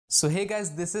So hey guys,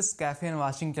 this is cafe and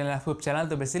washing channel YouTube channel.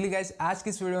 तो basically guys, आज की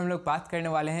इस video में हम लोग बात करने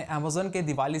वाले हैं अमेजोन के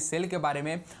दिवाली सेल के बारे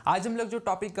में। आज हम लोग जो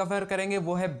टॉपिक कवर करेंगे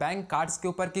वो है बैंक कार्ड्स के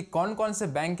ऊपर कि कौन कौन से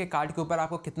बैंक के कार्ड के ऊपर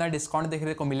आपको कितना डिस्काउंट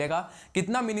देखने को मिलेगा,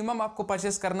 कितना मिनिमम आपको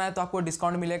परचेस करना है तो आपको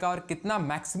डिस्काउंट मिलेगा और कितना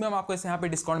मैक्सिमम आपको इस यहाँ पे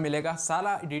डिस्काउंट मिलेगा।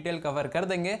 सारा डिटेल कवर कर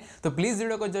देंगे। तो प्लीज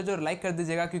वीडियो को जो लाइक कर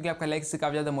दीजिएगा क्योंकि आपका लाइक से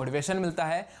काफी ज्यादा मोटिवेशन मिलता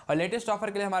है। और लेटेस्ट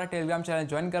ऑफर के लिए हमारा टेलीग्राम चैनल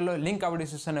ज्वाइन कर लो, लिंक आपको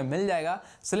डिस्क्रिप्शन में मिल जाएगा।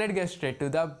 So let's get straight to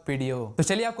the video. तो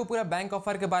चलिए आपको पूरा बैंक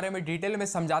ऑफर के बारे में डिटेल में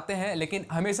समझाते हैं, लेकिन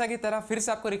हमेशा की तरह फिर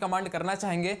से आपको रिकमेंड करना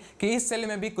चाहेंगे कि इस सेल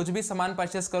में भी कुछ भी सामान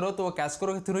परचेस करो तो वो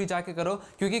कैशकरो के थ्रू ही जाके करो,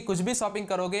 क्योंकि कुछ भी शॉपिंग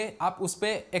करोगे आप उस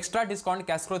पे एक्स्ट्रा डिस्काउंट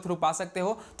कैशकरो थ्रू पा सकते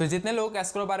हो। तो जितने लोग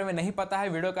कैशकरो बारे में नहीं पता है,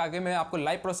 वीडियो के आगे मैं आपको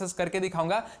लाइव प्रोसेस करके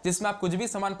दिखाऊंगा जिसमें आप कुछ भी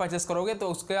सामान परचेस करोगे तो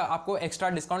उसका आपको एक्स्ट्रा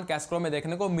डिस्काउंट कैशकरो में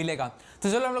देखने को मिलेगा।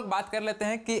 तो चलो हम लोग बात कर लेते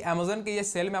हैं कि अमेजोन के ये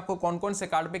सेल में आपको कौन कौन से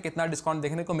कार्ड पे कितना डिस्काउंट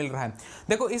देखने को मिल रहा है।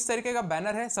 देखो इस तरीके का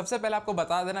बैनर है। सबसे पहले आपको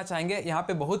बता देना चाहेंगे, यहाँ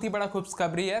पे बहुत ही बड़ा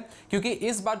खुशखबरी है क्योंकि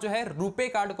इस बार जो है रुपे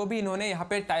कार्ड को भी इन्होंने यहाँ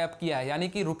पे टाई अप किया है। यानी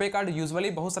कि रुपे कार्ड यूजुअली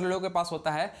बहुत सारे लोगों के पास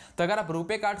होता है, तो अगर आप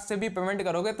रुपे कार्ड से भी पेमेंट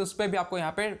करोगे तो उस पर भी आपको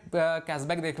यहाँ पे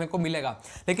कैशबैक देखने को मिलेगा।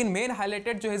 लेकिन मेन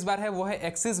हाईलाइटेड जो इस बार है वो है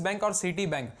एक्सिस बैंक और सिटी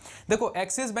बैंक। देखो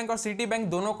एक्सिस बैंक और सिटी बैंक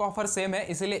दोनों का ऑफर सेम है,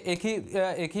 इसलिए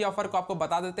एक ही ऑफर को आपको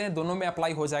बता देते हैं, दोनों में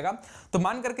अप्लाई हो जाएगा। तो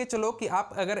मान करके चलो कि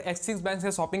आप अगर एक्सिस बैंक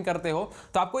से शॉपिंग करते हो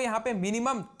तो आपको यहाँ पे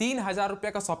मिनिमम 3,000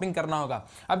 रुपया का शॉपिंग करना होगा।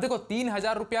 अब देखो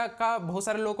 3,000 रुपया का बहुत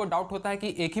सारे लोगों को डाउट होता है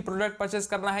कि एक ही प्रोडक्ट परचेस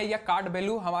करना है या कार्ड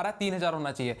वैल्यू हमारा 3,000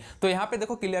 होना चाहिए। तो यहाँ पे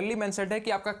देखो क्लियरली मेंशन्ड है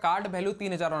कि आपका कार्ड वैल्यू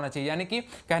 3,000 होना चाहिए। यानी कि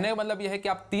कहने का मतलब यह है कि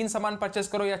आप 3 सामान परचेस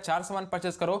करो या 4 सामान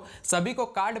परचेस करो, सभी को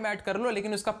कार्ड में ऐड कर लो,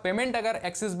 लेकिन उसका पेमेंट अगर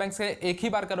एक्सिस बैंक से एक ही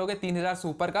बार करोगे 3,000 से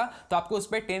ऊपर का तो आपको उस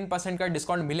पर 10% का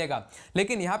डिस्काउंट मिलेगा।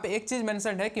 लेकिन यहाँ पे एक चीज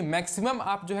मेंशन्ड है कि मैक्सिमम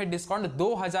आप जो है डिस्काउंट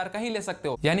 2,000 का ही ले सकते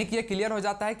हो। यानी कि ये क्लियर हो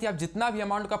जाता है कि आप जितना भी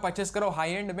अमाउंट का परचेस करो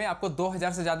हाई एंड में आपको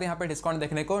 2,000 से ज्यादा यहाँ पे डिस्काउंट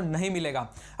देखने को नहीं मिलेगा।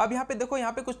 अब यहाँ पे देखो,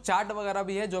 यहाँ पे कुछ चार्ट वगैरह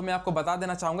भी है जो मैं आपको बता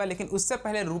देना चाहूंगा, लेकिन उससे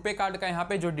पहले रुपे कार्ड का यहाँ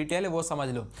पे जो डिटेल है वो समझ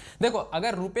लो। देखो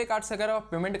अगर रुपे कार्ड से अगर आप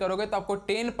पेमेंट करोगे तो आपको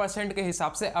 10% के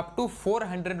हिसाब से अप टू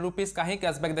 400 रुपीज का ही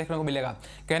कैशबैक देखने को मिलेगा।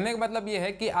 कहने का मतलब ये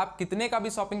है कि आप कितने का भी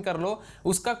शॉपिंग कर लो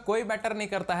उसका कोई मैटर नहीं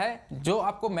करता है, जो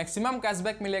आपको मैक्सिमम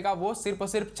कैशबैक मिलेगा वो सिर्फ और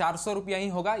सिर्फ 400 रुपया ही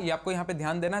होगा। ये आपको यहाँ पे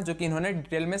ध्यान देना, जो कि इन्होंने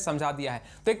डिटेल में समझा दिया है।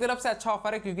 तो एक तरफ से अच्छा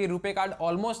ऑफर है क्योंकि रुपे कार्ड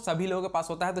ऑलमोस्ट सभी लोगों के पास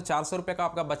होता है, तो 400 रुपये का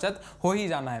आपका बचत हो ही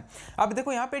जाना है। अब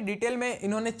देखो यहाँ पे डिटेल में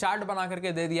इन्होंने चार्ट बना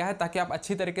करके दे दिया है ताकि आप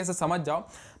अच्छी तरीके से समझ जाओ।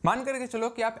 मान करके चलो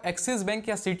कि आप एक्सिस बैंक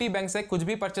या सिटी बैंक से कुछ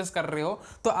भी परचेस कर रहे हो,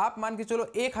 तो आप मान के चलो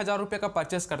 1,000 रुपए का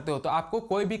परचेस करते हो तो आपको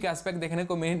कोई भी कैशबैक देखने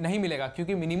को नहीं मिलेगा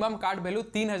क्योंकि मिनिमम कार्ड वैल्यू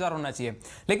 3,000 होना चाहिए।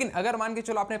 लेकिन अगर मान के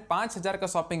चलो आपने 5,000 का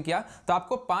शॉपिंग किया तो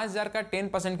आपको 5,000 का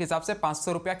 10% के हिसाब से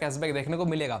 500 रुपया कैशबैक देखने को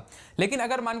मिलेगा। लेकिन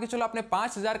अगर मान के चलो आपने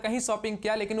 5,000 का ही शॉपिंग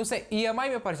किया लेकिन उसे ईएमआई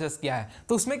में परचेस किया है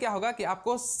तो उसमें क्या होगा कि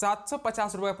आपको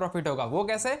 750 रुपए प्रॉफिट होगा। वो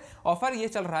कैसे? ऑफर ये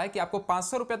चल रहा है कि आपको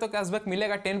 500 रुपया तो कैशबैक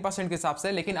मिलेगा 10% के हिसाब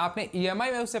से, लेकिन आपने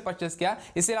ईएमआई में उसे परचेस किया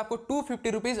इसलिए आपको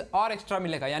 250 रुपीज और एक्स्ट्रा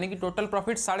मिलेगा। यानी कि टोटल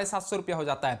प्रॉफिट 750 रुपया हो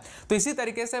जाता है। तो इसी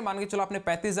तरीके से मान के चलो आपने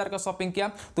 35,000 का शॉपिंग किया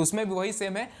तो उसमें भी वही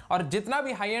सेम है, और जितना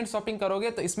भी हाई एंड शॉपिंग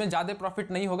करोगे तो इसमें ज्यादा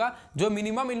प्रॉफिट नहीं होगा। जो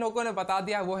मिनिमम इन लोगों ने बता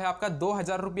दिया वो है आपका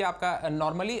 2,000 रुपया आपका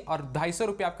नॉर्मली और 250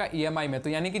 रुपया आपका ईएमआई में। तो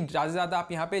यानी कि ज्यादा से ज्यादा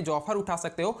आप यहाँ पे जो ऑफर उठा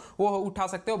सकते हो वो उठा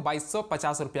सकते हो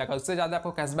 2,250 रुपया का, उससे ज्यादा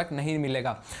आपको कैशबैक नहीं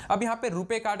मिलेगा। अब यहाँ पे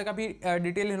रुपे कार्ड का भी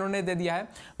डिटेल इन्होंने दे दिया है।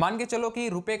 मान के चलो कि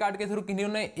रुपे कार्ड के थ्रू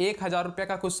इन्होंने 1,000 रुपया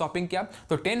का कुछ शॉपिंग किया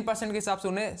तो 10% के हिसाब से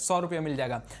उन्हें 100 रुपया मिल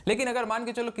जाएगा। लेकिन अगर मान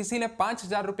के चलो किसी ने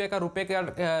 5,000 रुपये का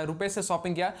रुपए से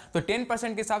शॉपिंग किया तो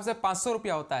 10% के हिसाब से 500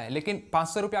 रुपया होता है, लेकिन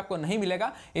 500 रुपया आपको नहीं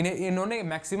मिलेगा। इन्होंने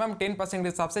मैक्सिमम 10% के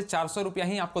हिसाब से 400 रुपया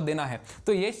ही आपको देना है।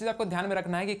 तो ये चीज आपको ध्यान में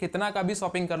रखना है कि कितना का भी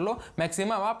शॉपिंग कर लो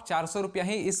मैक्सिमम आप 400 रुपया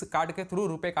ही इस कार्ड के थ्रू,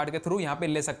 रुपए कार्ड के थ्रू यहाँ पे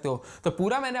ले सकते हो। तो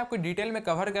पूरा मैंने आपको डिटेल में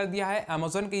कवर कर दिया है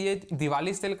अमेजोन के ये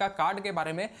दिवाली सेल का कार्ड के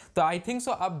बारे में। तो आई थिंक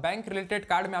सो अब बैंक रिलेटेड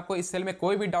कार्ड में आपको इस सेल में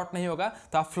कोई भी डाउट नहीं होगा,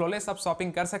 तो आप फ्लॉलेस आप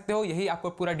शॉपिंग कर सकते हो। यही आपको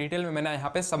पूरा डिटेल में मैंने यहाँ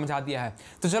पे समझा दिया है।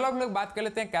 तो चलो हम लोग बात कर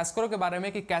लेते हैं कैशकरो के बारे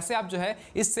में कि कैसे आप जो है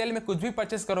इस सेल में कुछ भी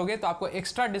परचेस करोगे तो आपको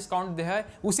एक्स्ट्रा डिस्काउंट जो है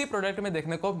उसी प्रोडक्ट में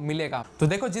देखने को मिलेगा। तो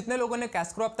देखो जितने लोगों ने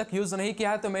कैशकरो अब तक यूज नहीं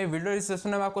किया है तो मैं वीडियो डिस्क्रिप्शन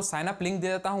में आपको साइन अप लिंक दे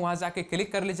देता हूं, वहां जाके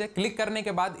क्लिक कर लीजिए। क्लिक करने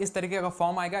के बाद इस तरीके का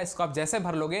फॉर्म आएगा, इसको आप जैसे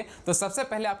भर लोगे तो सबसे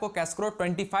पहले आपको कैशकरो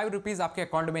 25 रुपीज आपके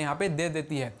अकाउंट में यहाँ पे दे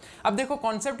देती है। अब देखो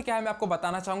कॉन्सेप्ट क्या है मैं आपको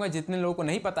बताना चाहूंगा जितने लोगों को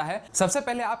नहीं पता है। सबसे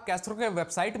पहले आप कैशकरो के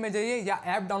वेबसाइट में जाइए या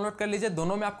ऐप डाउनलोड कर लीजिए,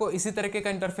 दोनों में आपको इसी तरीके का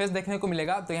इंटरफेस देखने को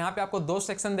मिलेगा। तो यहाँ पे आपको 2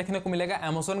 सेक्शन देखने को मिलेगा,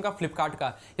 अमेजोन का, फ्लिपकार्ट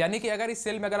का। यानी कि अगर इस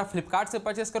सेल में अगर आप फ्लिपकार्ट से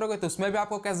परचेस करोगे तो उसमें भी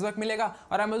आपको कैशबैक मिलेगा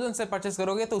और अमेजोन से परचेस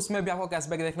करोगे तो उसमें भी आपको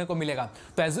कैशबैक देखने को मिलेगा।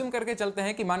 तो एज्यूम करके चलते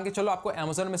हैं कि मान के चलो आपको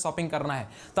अमेजोन में शॉपिंग करना है,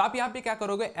 तो आप यहाँ पे क्या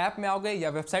करोगे, ऐप में आओगे या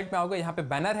वेबसाइट में आओगे, यहाँ पे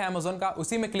बैनर है अमेजोन का,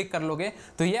 उसी में क्लिक कर लोगे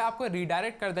तो ये आपको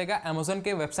रिडायरेक्ट कर देगा अमेजोन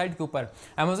के वेबसाइट के ऊपर।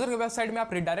 अमेजोन के वेबसाइट में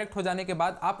आप रिडायरेक्ट हो जाने के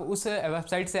बाद आप आप उस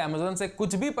वेबसाइट से अमेजोन से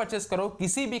कुछ भी परचेस करो,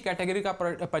 किसी भी कैटेगरी का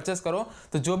परचेस करो,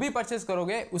 तो जो भी परचेस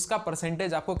करोगे उसका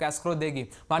परसेंटेज आपको कैशक्रो देगी।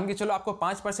 मान के चलो आपको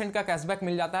 5% का कैशबैक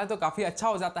मिल जाता है तो काफी अच्छा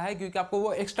हो जाता है, क्योंकि आपको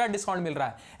वो एक्स्ट्रा डिस्काउंट मिल रहा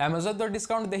है। अमेजोन तो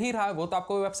डिस्काउंट दे ही रहा है, वो तो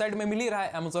आपको वेबसाइट में मिल ही रहा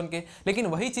है अमेजोन के, लेकिन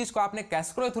वही चीज को आपने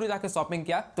कैशक्रो थ्रू जाकर शॉपिंग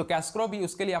किया तो कैशक्रो भी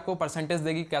उसके लिए आपको परसेंटेज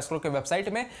देगी कैशक्रो के वेबसाइट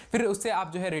में, फिर उससे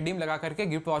आप जो है रिडीम लगा करके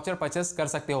गिफ्ट वाउचर परचेस कर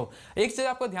सकते हो। एक चीज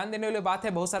आपको ध्यान देने वाली बात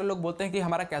है, बहुत सारे लोग बोलते हैं कि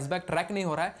हमारा कैशबैक ट्रैक नहीं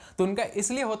हो रहा है, तो उनका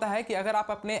इसलिए होता है कि अगर आप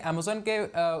अपने अमेजोन के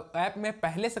ऐप में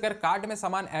पहले से अगर कार्ट में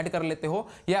सामान ऐड कर लेते हो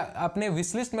या अपने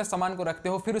विश लिस्ट में सामान को रखते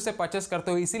हो फिर उसे परचेस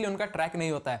करते हो, इसीलिए उनका ट्रैक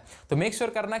नहीं होता है। तो मेक श्योर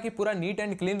करना कि पूरा नीट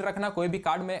एंड क्लीन रखना, कोई भी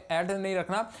कार्ड में ऐड नहीं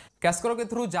रखना। कैशक्रो के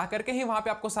थ्रू जाकर के ही वहां पे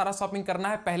आपको सारा शॉपिंग करना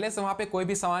है, पहले से वहां पे कोई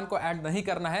भी सामान को ऐड नहीं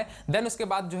करना है। देन उसके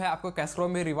बाद जो है आपको कैशक्रो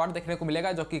में रिवॉर्ड देखने को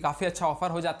मिलेगा, जो कि काफी अच्छा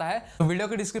ऑफर हो जाता है। तो वीडियो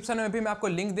के डिस्क्रिप्शन में भी मैं आपको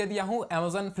लिंक दे दिया हूं,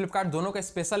 अमेजन फ्लिपकार्ट दोनों का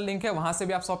स्पेशल लिंक है, वहां से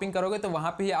भी आप शॉपिंग करोगे तो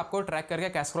वहां पे ही आपको ट्रैक करके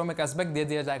कैशक्रो में कैशबैक दे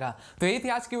दिया जाएगा। तो यही थी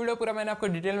आज की वीडियो, पूरा मैंने आपको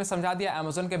डिटेल में समझा दिया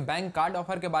अमेजन के बैंक कार्ड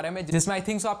ऑफर के बारे में, जिसमें आई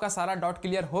थिंक सो आपका सारा डाउट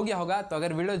क्लियर हो गया होगा। तो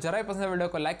अगर वीडियो जरा ही पसंद है वीडियो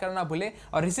को लाइक करना भूले,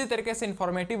 और इसी तरीके से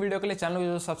इन्फॉर्मेटिव वीडियो के लिए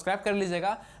चैनल को सब्सक्राइब कर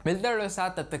लीजिएगा। मिलते हैं वीडियो के साथ,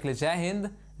 तब तक के लिए जय हिंद,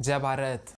 जय भारत।